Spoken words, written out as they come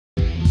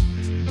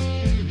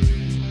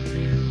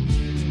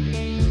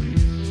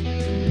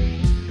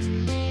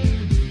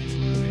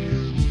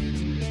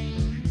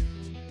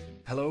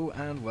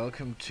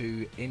welcome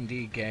to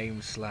Indie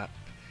GameSlap.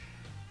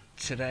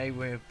 Today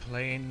we're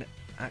playing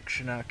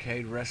Action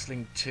Arcade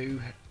Wrestling 2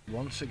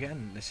 once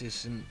again. This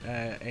isn't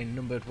a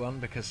numbered one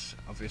because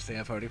obviously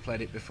I've already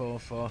played it before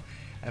for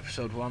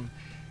episode 1.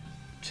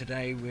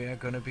 Today we are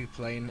going to be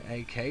playing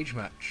a cage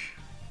match.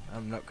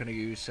 I'm not going to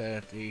use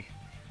the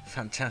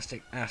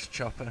fantastic ass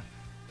chopper.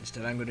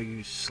 Instead I'm going to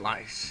use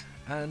Slice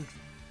and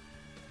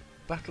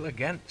battle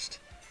against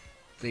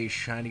the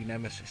shiny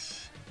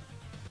nemesis.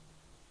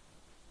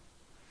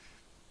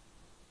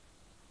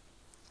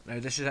 Now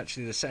this is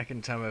actually the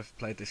second time I've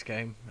played this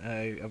game.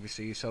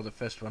 Obviously you saw the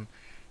first one.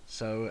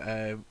 So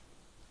a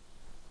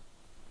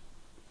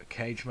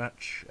cage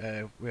match,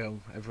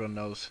 everyone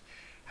knows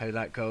how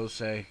that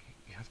goes. You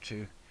have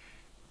to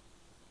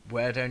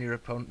wear down your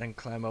opponent then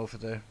climb over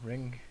the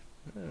ring.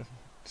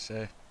 It's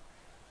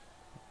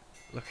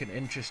looking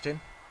interesting.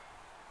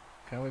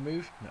 Can we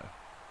move? No.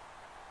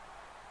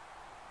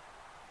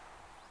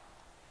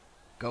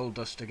 Gold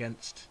dust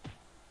against,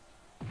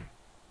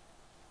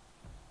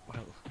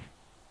 well,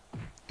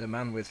 the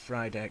man with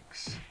fried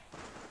eggs.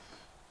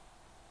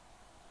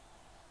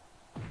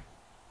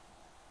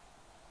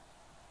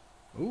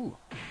 Ooh,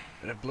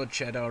 bit of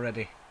bloodshed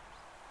already.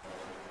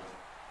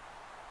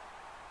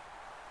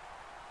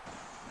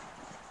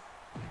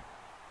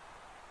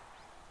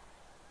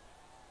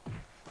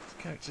 This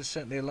character's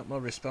certainly a lot more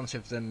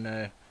responsive than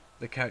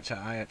the character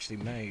I actually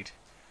made.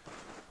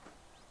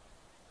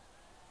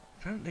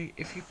 Apparently,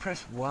 if you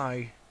press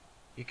Y,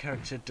 your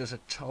character does a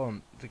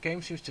taunt. The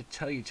game seems to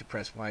tell you to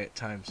press Y at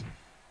times.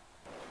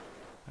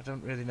 I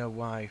don't really know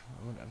why.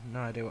 I have no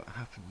idea what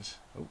happens.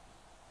 Oh,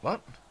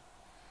 what?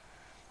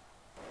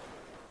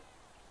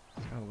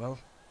 Oh well.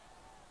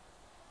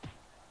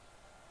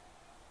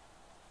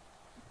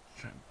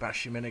 Try and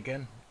bash him in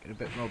again. Get a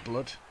bit more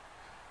blood.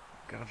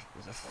 God,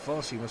 with the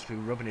force he must be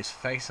rubbing his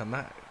face on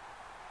that.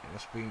 It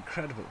must be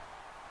incredible.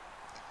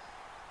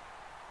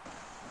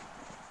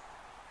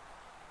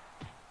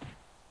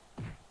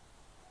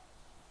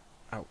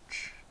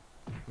 Ouch.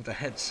 With a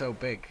head so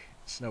big,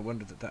 it's no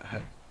wonder that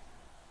hurt.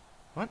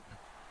 What?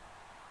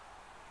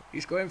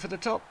 He's going for the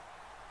top.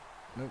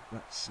 Nope,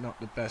 that's not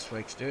the best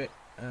way to do it.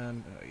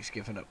 And he's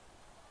given up.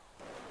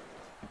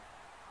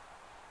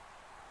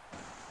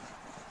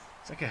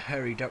 It's like a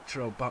hairy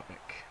Dr.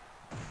 Robotnik.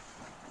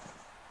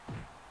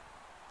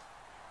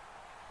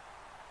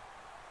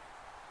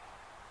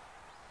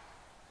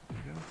 There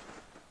we go.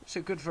 It's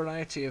a good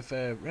variety of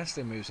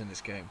wrestling moves in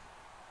this game.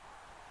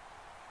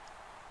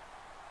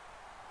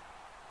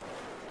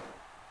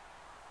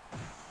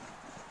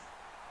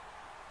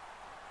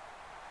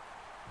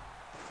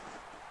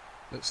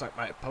 Looks like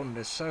my opponent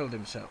has soiled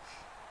himself.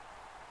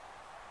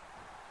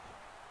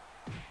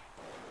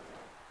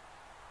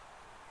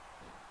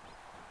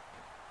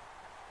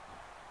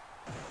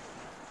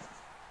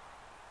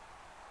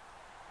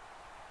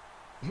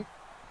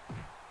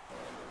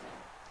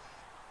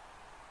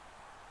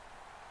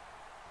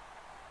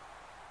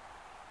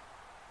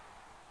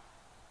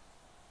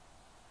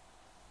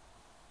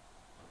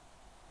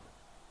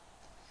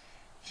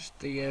 Just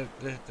the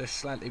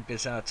slightly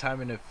bizarre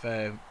timing of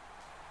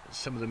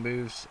some of the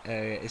moves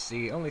is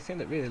the only thing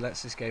that really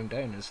lets this game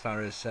down as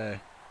far as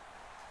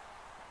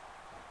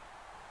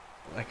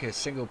like a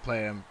single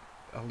player.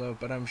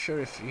 But I'm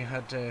sure if you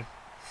had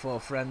 4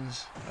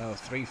 friends or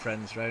 3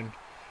 friends round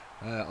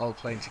all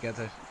playing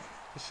together,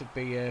 this would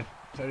be a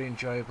very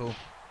enjoyable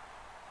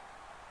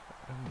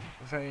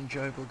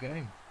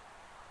game.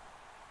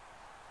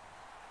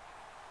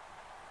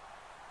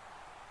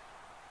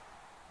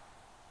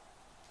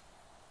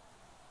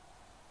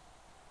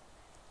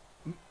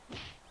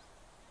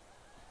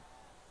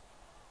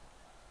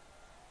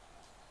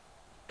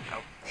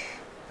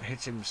 I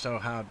hit him so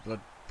hard,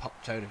 blood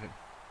popped out of him.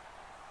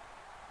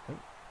 Oh.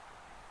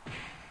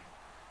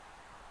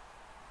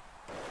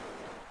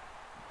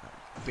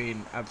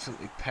 Being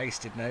absolutely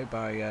pasted now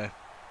by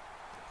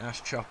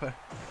Ash Chopper.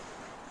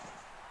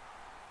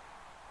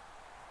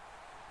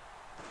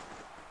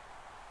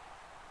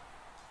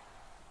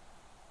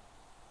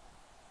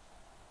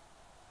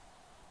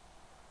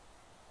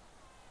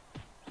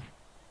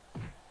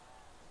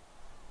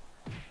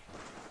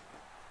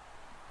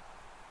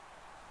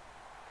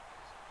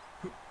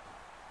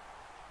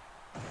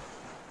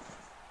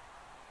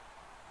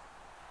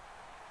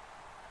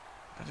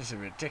 That is a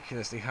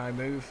ridiculously high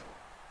move.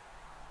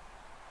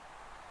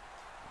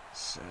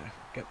 Let's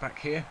get back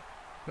here.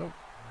 No,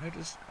 I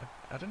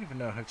don't even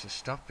know how to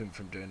stop him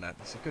from doing that.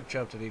 It's a good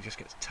job that he just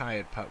gets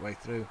tired partway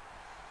through.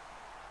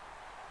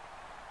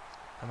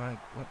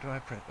 What do I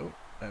press? Oh,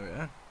 there we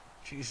are.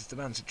 Jesus, the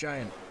man's a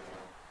giant.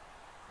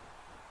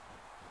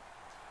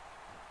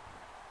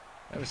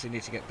 I obviously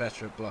need to get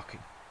better at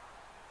blocking.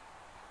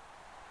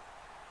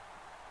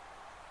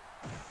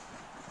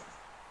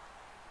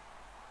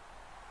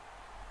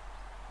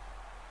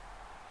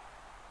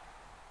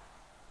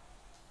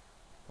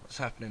 What's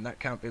happening? That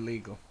can't be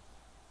legal.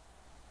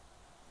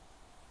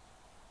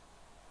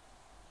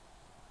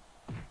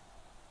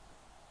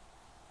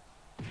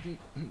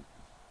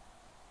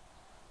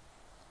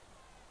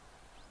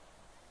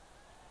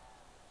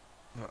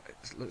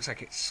 it looks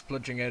like it's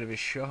spludging out of his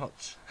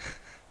shorts.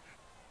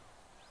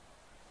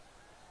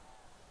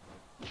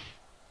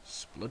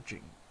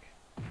 Spludging.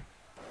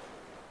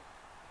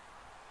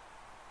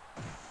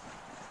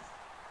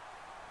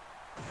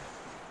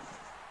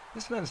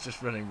 This man's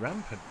just running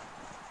rampant.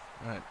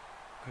 Right,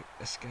 quick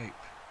escape.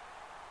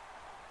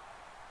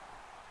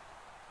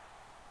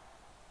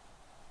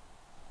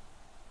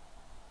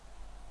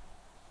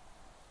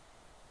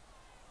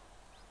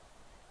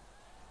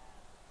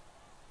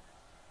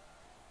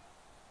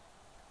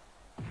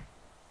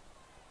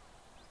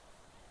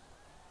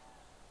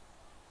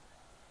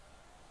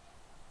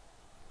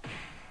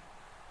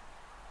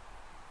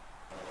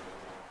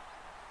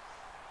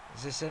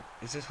 Is this it?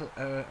 Is this what,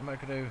 am I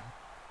going to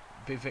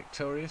be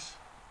victorious?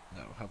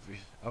 No,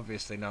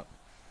 obviously not.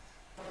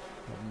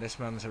 When this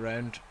man's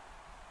around.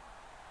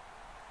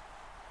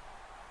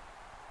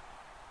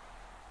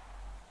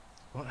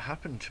 What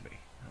happened to me?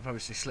 I've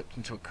obviously slipped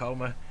into a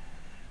coma.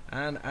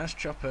 And Ash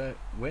Chopper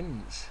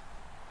wins.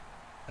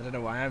 I don't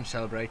know why I'm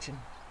celebrating.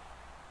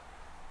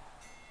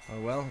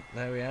 Oh well,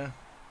 there we are.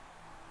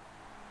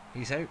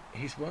 He's out.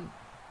 He's won.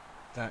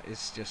 That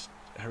is just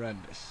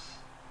horrendous.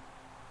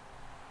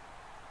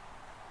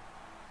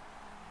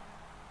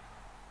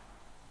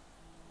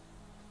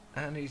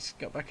 And he's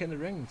got back in the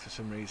ring for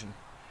some reason.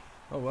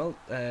 Oh well,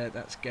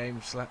 that's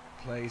GameSlap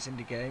plays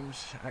indie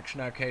games, action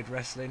arcade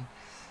wrestling,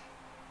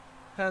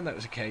 and that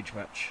was a cage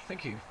match.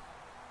 Thank you.